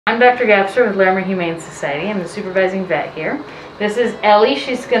I'm Dr. Gapstur with Larimer Humane Society. I'm the supervising vet here. This is Ellie.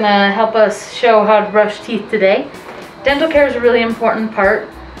 She's going to help us show how to brush teeth today. Dental care is a really important part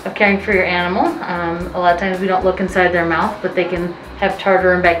of caring for your animal. A lot of times we don't look inside their mouth, but they can have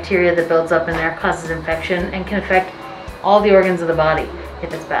tartar and bacteria that builds up in there, causes infection, and can affect all the organs of the body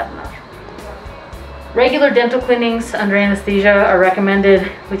if it's bad enough. Regular dental cleanings under anesthesia are recommended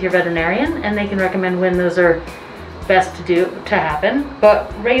with your veterinarian, and they can recommend when those are best to happen.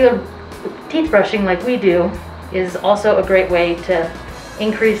 But regular teeth brushing like we do is also a great way to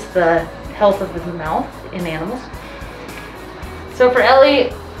increase the health of the mouth in animals. So for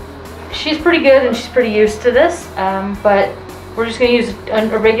Ellie, she's pretty good and she's pretty used to this, but we're just going to use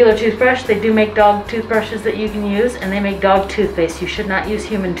a regular toothbrush. They do make dog toothbrushes that you can use, and they make dog toothpaste. You should not use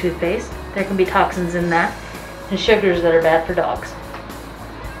human toothpaste. There can be toxins in that and sugars that are bad for dogs.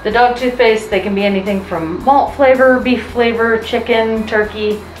 The dog toothpaste, they can be anything from malt flavor, beef flavor, chicken,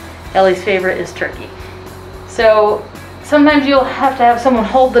 turkey. Ellie's favorite is turkey. So sometimes you'll have to have someone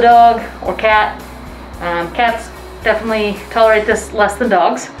hold the dog or cat. Cats definitely tolerate this less than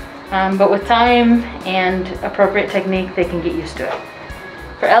dogs, but with time and appropriate technique, they can get used to it.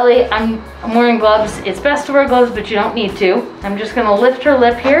 For Ellie, I'm wearing gloves. It's best to wear gloves, but you don't need to. I'm just gonna lift her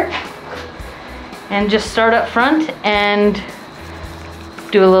lip here and just start up front and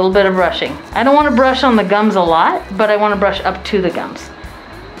do a little bit of brushing. I don't want to brush on the gums a lot, but I want to brush up to the gums.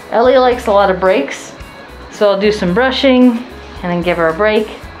 Ellie likes a lot of breaks, so I'll do some brushing and then give her a break.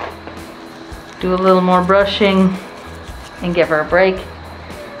 Do a little more brushing and give her a break.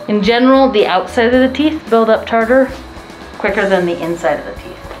 In general, the outside of the teeth build up tartar quicker than the inside of the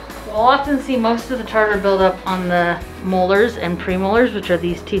teeth. We'll often see most of the tartar build up on the molars and premolars, which are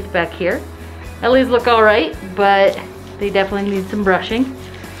these teeth back here. Ellie's look all right, but they definitely need some brushing.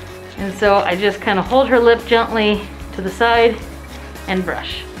 And so I just kind of hold her lip gently to the side and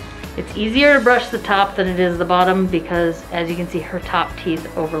brush. It's easier to brush the top than it is the bottom because, as you can see, her top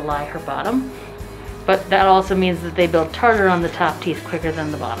teeth overlie her bottom. But that also means that they build tartar on the top teeth quicker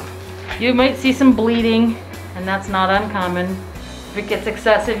than the bottom. You might see some bleeding, and that's not uncommon. If it gets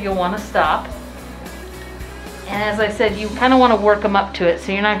excessive, you'll want to stop. And as I said, you kind of want to work them up to it.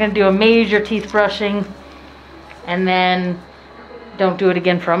 So you're not going to do a major teeth brushing and then don't do it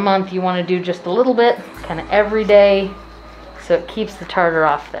again for a month. You want to do just a little bit, kind of every day, so it keeps the tartar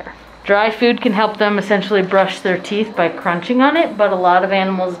off there. Dry food can help them essentially brush their teeth by crunching on it, but a lot of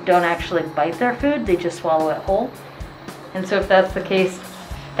animals don't actually bite their food, they just swallow it whole. And so if that's the case,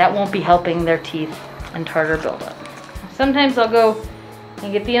 that won't be helping their teeth and tartar buildup. Sometimes I'll go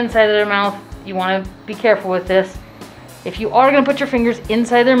and get the inside of their mouth. You want to be careful with this. If you are going to put your fingers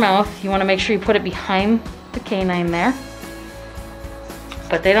inside their mouth, you want to make sure you put it behind the canine there.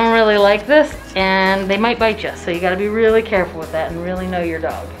 But they don't really like this, and they might bite you, so you got to be really careful with that and really know your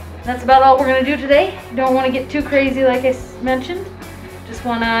dog. That's about all we're going to do today. You don't want to get too crazy like I mentioned. Just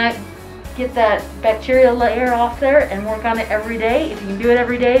want to get that bacteria layer off there and work on it every day. If you can do it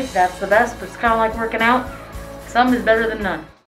every day, that's the best, but it's kind of like working out. Some is better than none.